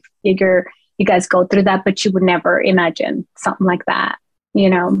public figure, you guys go through that, but you would never imagine something like that, you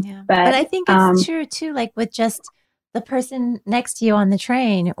know. Yeah. But I think it's true too, like with just the person next to you on the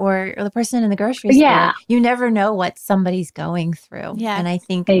train or the person in the grocery store, you never know what somebody's going through. Yeah. And I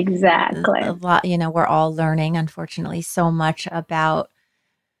think exactly a lot, you know, we're all learning, unfortunately, so much about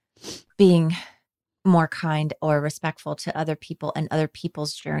being more kind or respectful to other people and other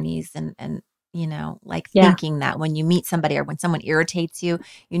people's journeys and you know, like thinking that when you meet somebody or when someone irritates you,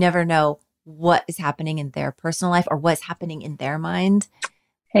 you never know what is happening in their personal life or what's happening in their mind.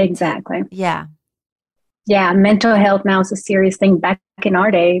 Exactly. Yeah. Yeah. Mental health now is a serious thing. Back in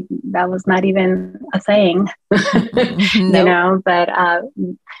our day, that was not even a thing, you know, but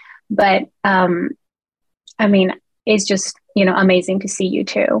I mean, it's just, you know, amazing to see you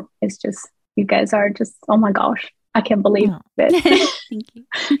too. It's just, you guys are just, oh my gosh, I can't believe it. Thank you.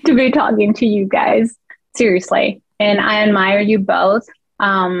 To be talking to you guys, seriously. And I admire you both.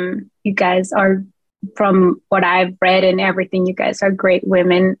 You guys are, from what I've read and everything, you guys are great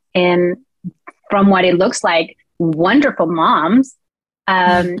women. And from what it looks like, wonderful moms.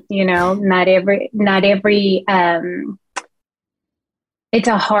 You know, not every, it's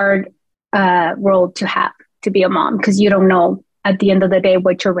a hard role to have, to be a mom, because you don't know at the end of the day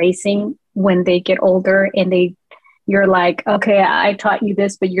what you're raising when they get older, and you're like, okay, I taught you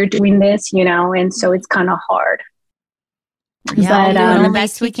this, but you're doing this, you know, and so it's kind of hard. Yeah, we're doing the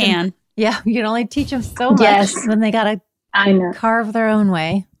best we can. Yeah, you can only teach them so much when they got to carve their own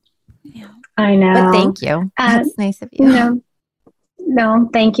way. Yeah. I know. But thank you. That's nice of you. No,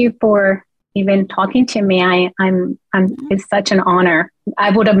 thank you for even talking to me. I'm it's such an honor. I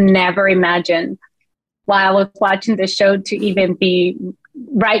would have never imagined while I was watching the show to even be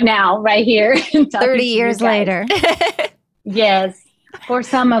right now, right here. 30 years later. Yes. For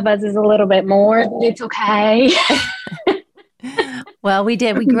some of us, it's a little bit more. It's okay. Well, we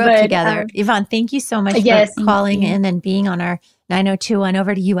did. We grew up together. Yvonne, thank you so much for calling in and being on our 902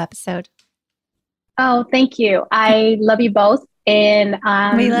 Over to You episode. Oh, thank you. I love you both. And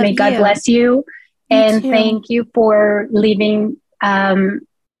may God bless you. And thank you for leaving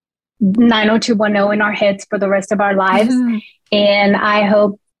 90210 in our heads for the rest of our lives. And I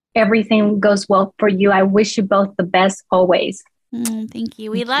hope everything goes well for you. I wish you both the best always. Thank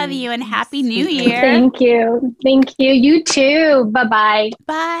you. We love you and Happy New Year. Thank you. Thank you. You too. Bye-bye.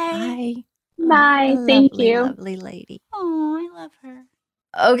 Bye. Bye. Thank you. Lovely lady. Oh, I love her.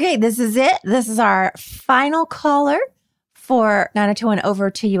 Okay, this is it. This is our final caller for 90210 Over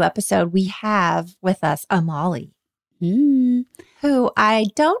to You episode. We have with us Amali, who I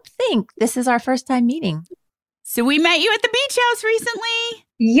don't think this is our first time meeting. So we met you at the beach house recently.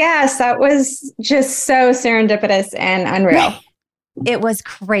 Yes, that was just so serendipitous and unreal. It was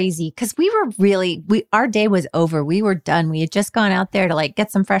crazy because our day was over. We were done. We had just gone out there to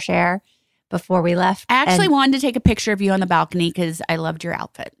get some fresh air before we left. I actually wanted to take a picture of you on the balcony because I loved your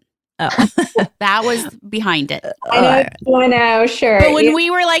outfit. Oh, that was behind it. I know, sure. But when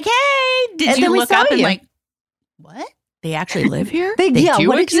we were like, hey, did you look up and what? They actually live here?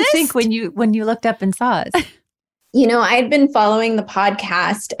 What did you think when you looked up and saw us? You know, I had been following the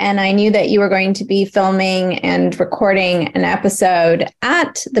podcast and I knew that you were going to be filming and recording an episode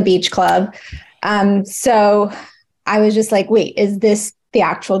at the beach club. So I was just like, wait, is this the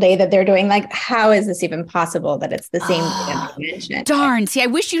actual day that they're doing? How is this even possible that it's the same day that you mentioned? Darn. See, I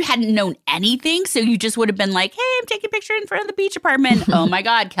wish you hadn't known anything. So you just would have been like, hey, I'm taking a picture in front of the beach apartment. Oh my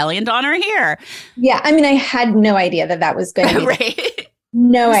God, Kelly and Dawn are here. Yeah. I mean, I had no idea that was going to be right.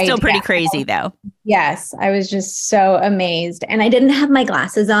 No idea. Still pretty crazy though. Yes. I was just so amazed. And I didn't have my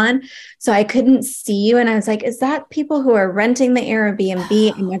glasses on, so I couldn't see you. And I was like, is that people who are renting the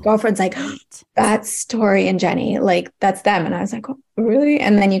Airbnb? And my girlfriend's like, that's Tori and Jenny. That's them. And I was like, oh, really?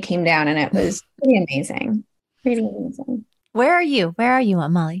 And then you came down and it was pretty amazing. Pretty amazing. Where are you? Where are you,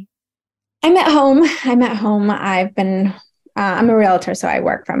 Molly? I'm at home. I've been, I'm a realtor, so I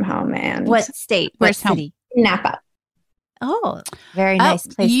work from home. And what state? What city? Napa. Oh, very nice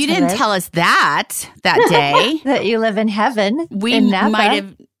place. You didn't tell us that day. That you live in heaven. We might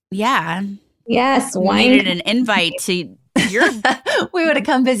have, Yes, we needed an invite to your. We would have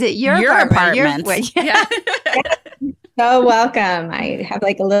come visit your apartment. So welcome. I have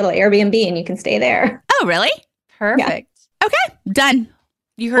a little Airbnb and you can stay there. Oh, really? Perfect. Yeah. Okay, done.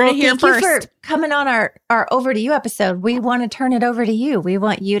 You heard it here first. Thank you for coming on our Over to You episode. We want to turn it over to you. We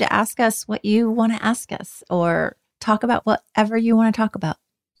want you to ask us what you want to ask us or talk about whatever you want to talk about.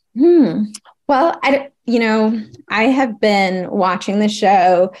 Well, I have been watching the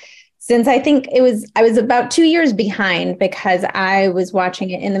show since I was about 2 years behind because I was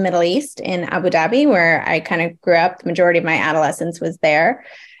watching it in the Middle East in Abu Dhabi, where I kind of grew up. The majority of my adolescence was there.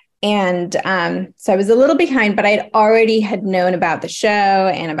 And so I was a little behind, but I'd already had known about the show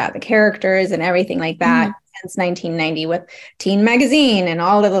and about the characters and everything like that since 1990 with Teen Magazine and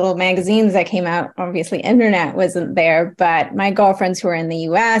all the little magazines that came out. Obviously, internet wasn't there, but my girlfriends who were in the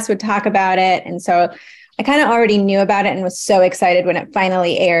US would talk about it. And so I kind of already knew about it and was so excited when it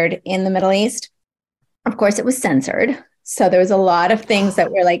finally aired in the Middle East. Of course, it was censored. So there was a lot of things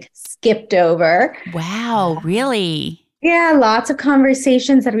that were skipped over. Wow, really? Yeah, lots of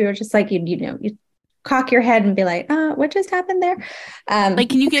conversations that we were just like, you cock your head and be like, what just happened there? Like,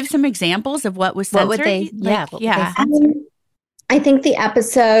 can you give some examples of what was censored? What would they, like, what would they censor? I think the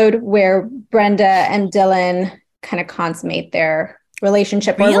episode where Brenda and Dylan kind of consummate their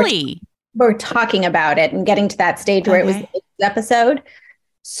relationship. Really? We're talking about it and getting to that stage where it was the episode.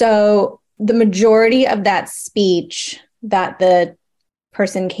 So the majority of that speech that the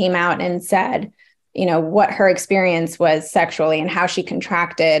person came out and said, what her experience was sexually and how she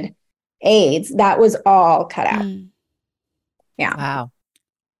contracted AIDS, that was all cut out. Yeah. Wow.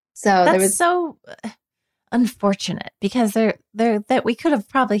 So that's there was so unfortunate because that we could have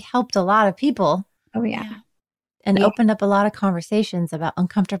probably helped a lot of people. Oh yeah. And opened up a lot of conversations about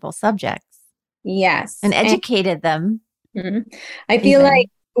uncomfortable subjects. Yes. And educated them. Mm-hmm. I feel like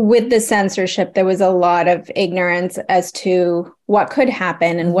with the censorship, there was a lot of ignorance as to what could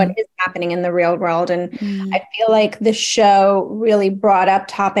happen and what is happening in the real world. And I feel like the show really brought up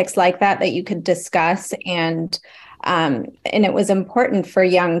topics like that you could discuss. And it was important for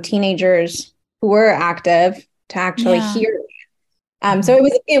young teenagers who were active to actually hear. So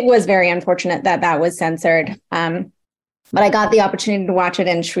it was very unfortunate that was censored. But I got the opportunity to watch it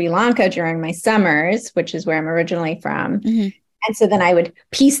in Sri Lanka during my summers, which is where I'm originally from. And so then I would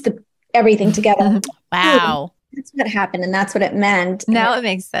piece everything together. Wow. That's what happened. And that's what it meant. Now it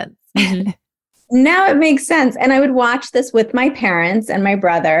makes sense. Now it makes sense. And I would watch this with my parents and my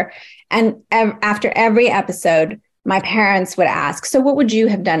brother. And after every episode, my parents would ask, so what would you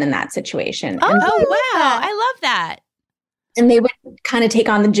have done in that situation? Oh, wow. I love that. And they would kind of take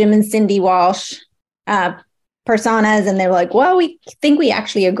on the Jim and Cindy Walsh personas. And they were like, well, we think we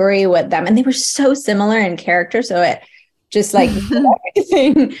actually agree with them. And they were so similar in character. So it just like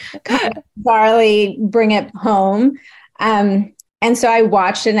everything kind of bizarrely bring it home. And so I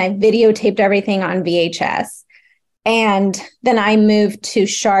watched it and I videotaped everything on VHS. And then I moved to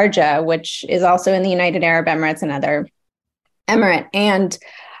Sharjah, which is also in the United Arab Emirates, another emirate. And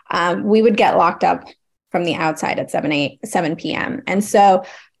we would get locked up from the outside at 7 p.m. And so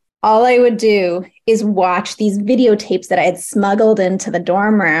all I would do is watch these videotapes that I had smuggled into the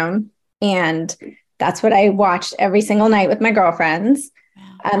dorm room. And that's what I watched every single night with my girlfriends.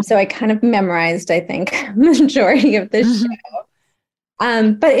 So I kind of memorized, I think, majority of the show.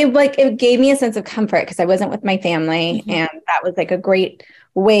 But it gave me a sense of comfort because I wasn't with my family. And that was like a great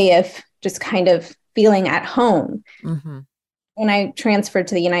way of just kind of feeling at home. When I transferred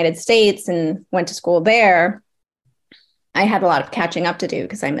to the United States and went to school there, I had a lot of catching up to do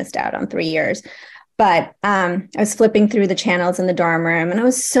because I missed out on 3 years. But I was flipping through the channels in the dorm room and I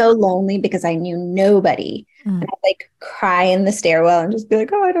was so lonely because I knew nobody. And I'd like cry in the stairwell and just be like,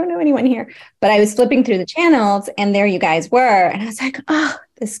 oh, I don't know anyone here. But I was flipping through the channels and there you guys were. And I was like, oh,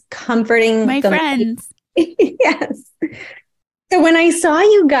 this comforting. My friends. Yes. So when I saw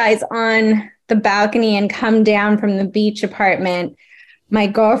you guys on the balcony and come down from the beach apartment, my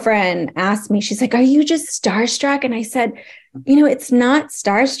girlfriend asked me, she's like, are you just starstruck? And I said, it's not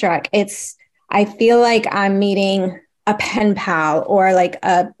starstruck. I feel like I'm meeting a pen pal or like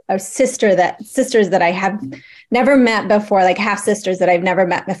a sisters that I have never met before, like half sisters that I've never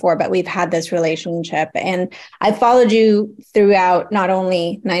met before, but we've had this relationship. And I followed you throughout not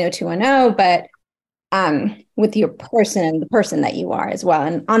only 90210, but with your person, the person that you are as well.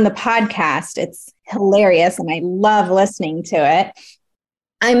 And on the podcast, it's hilarious and I love listening to it.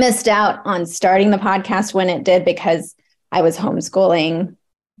 I missed out on starting the podcast when it did because I was homeschooling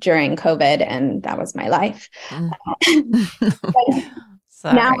during COVID and that was my life.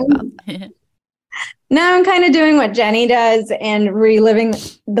 Now I'm kind of doing what Jenny does and reliving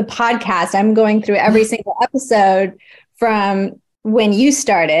the podcast. I'm going through every single episode from when you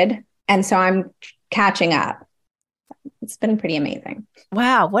started. And so I'm catching up. It's been pretty amazing.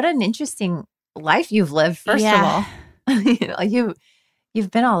 Wow. What an interesting life you've lived. First of all,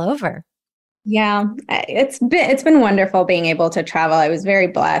 you've been all over. Yeah, it's been wonderful being able to travel. I was very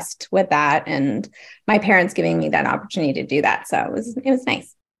blessed with that, and my parents giving me that opportunity to do that. So it was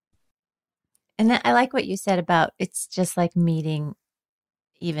nice. And I like what you said about it's just like meeting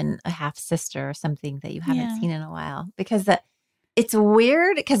even a half sister or something that you haven't seen in a while, because it's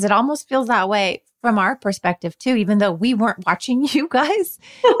weird because it almost feels that way from our perspective too, even though we weren't watching you guys,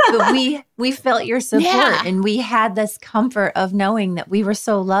 but we felt your support and we had this comfort of knowing that we were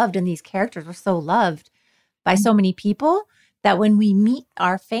so loved and these characters were so loved by so many people that when we meet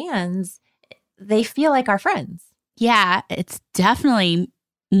our fans, they feel like our friends. Yeah, it's definitely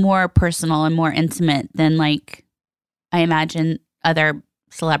more personal and more intimate than like I imagine other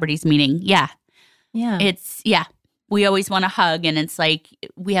celebrities meeting. Yeah. We always want to hug and it's like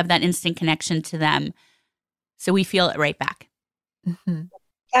we have that instant connection to them. So we feel it right back. Mm-hmm.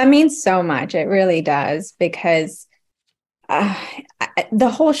 That means so much. It really does, because the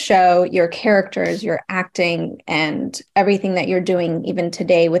whole show, your characters, your acting, and everything that you're doing even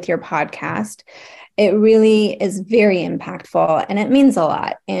today with your podcast, it really is very impactful and it means a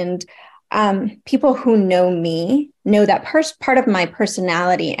lot. And people who know me know that part of my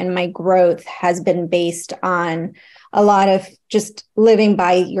personality and my growth has been based on a lot of just living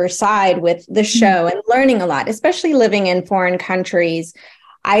by your side with the show and learning a lot, especially living in foreign countries.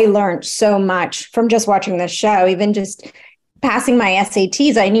 I learned so much from just watching the show, even just passing my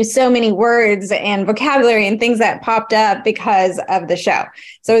SATs. I knew so many words and vocabulary and things that popped up because of the show.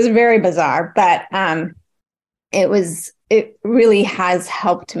 So it was very bizarre, but it really has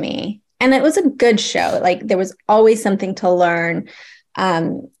helped me. And it was a good show. Like, there was always something to learn.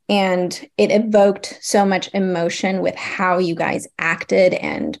 And it evoked so much emotion with how you guys acted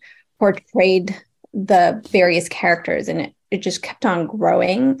and portrayed the various characters. And it just kept on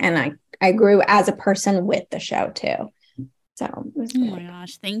growing. And I grew as a person with the show too. So it was oh my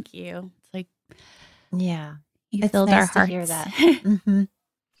gosh, thank you. It's like, yeah, you filled our hearts. To hear that. Mm-hmm.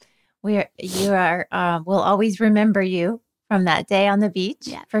 We'll always remember you from that day on the beach,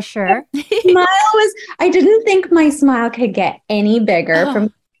 for sure. I didn't think my smile could get any bigger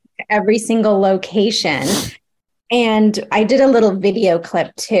from every single location. And I did a little video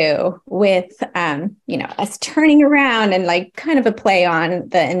clip too with, us turning around and like kind of a play on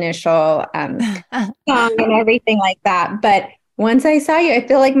the initial song and everything like that. But once I saw you, I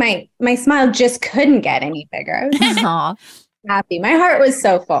feel like my smile just couldn't get any bigger. I was happy. My heart was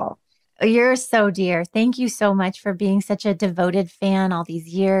so full. You're so dear. Thank you so much for being such a devoted fan all these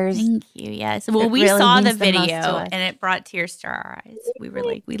years. Thank you. Yes. Well, we really saw the video and it brought tears to our eyes. We were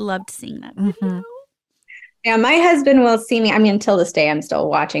like, we loved seeing that video. Yeah, my husband will see me. I mean, until this day, I'm still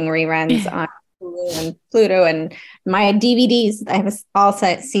watching reruns on Hulu and Pluto, and my DVDs. I have all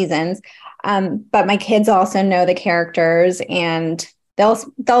seasons. But my kids also know the characters, and they'll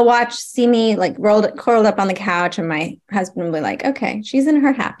see me like curled up on the couch, and my husband will be like, "Okay, she's in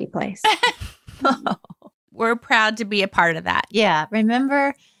her happy place." We're proud to be a part of that. Yeah,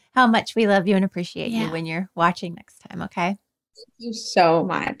 remember how much we love you and appreciate you when you're watching next time. Okay. Thank you so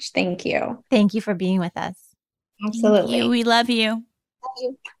much. Thank you. Thank you for being with us. Absolutely. We love you. Love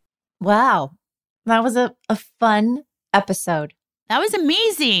you. Wow. That was a fun episode. That was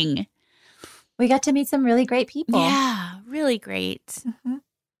amazing. We got to meet some really great people. Yeah, really great. Mm-hmm.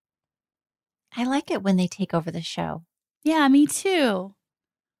 I like it when they take over the show. Yeah, me too.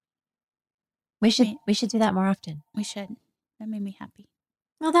 We should do that more often. We should. That made me happy.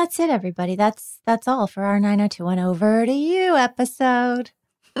 Well, that's it, everybody. That's all for our 90210 Over to You episode.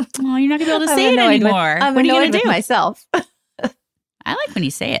 Oh, you're not going to be able to say it anymore. I'm what are you going to do? Myself. I like when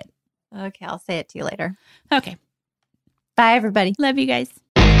you say it. Okay, I'll say it to you later. Okay. Bye, everybody. Love you guys.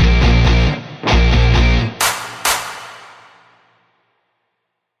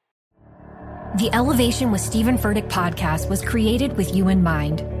 The Elevation with Stephen Furtick podcast was created with you in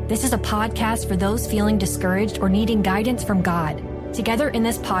mind. This is a podcast for those feeling discouraged or needing guidance from God. Together in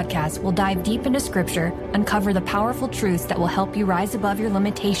this podcast, we'll dive deep into scripture, uncover the powerful truths that will help you rise above your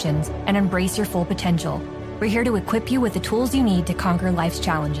limitations and embrace your full potential. We're here to equip you with the tools you need to conquer life's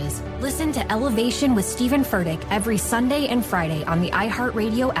challenges. Listen to Elevation with Stephen Furtick every Sunday and Friday on the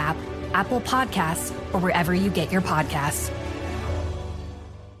iHeartRadio app, Apple Podcasts, or wherever you get your podcasts.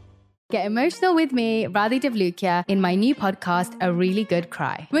 Get emotional with me, Radhi Devlukia, in my new podcast, A Really Good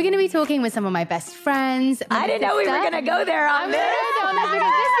Cry. We're going to be talking with some of my best friends. I didn't know we were going to go there on this.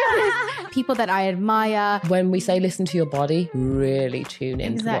 People that I admire. When we say listen to your body, really tune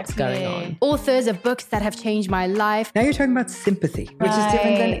into what's going on. Authors of books that have changed my life. Now you're talking about sympathy, which is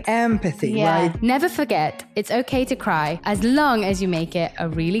different than empathy, right? Never forget, it's okay to cry as long as you make it a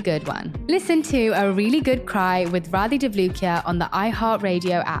really good one. Listen to A Really Good Cry with Radhi Devlukia on the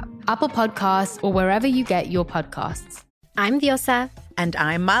iHeartRadio app, Apple Podcasts, or wherever you get your podcasts. I'm Diosa. And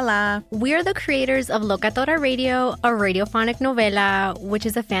I'm Mala. We're the creators of Locatora Radio, a radiophonic novela, which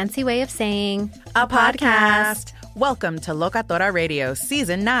is a fancy way of saying a podcast. Welcome to Locatora Radio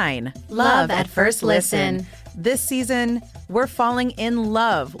Season 9. Love at First Listen. This season, we're falling in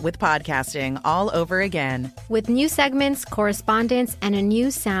love with podcasting all over again. With new segments, correspondence, and a new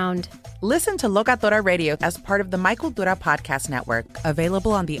sound. Listen to Locatora Radio as part of the My Cultura Podcast Network.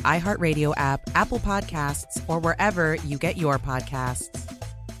 Available on the iHeartRadio app, Apple Podcasts, or wherever you get your podcasts.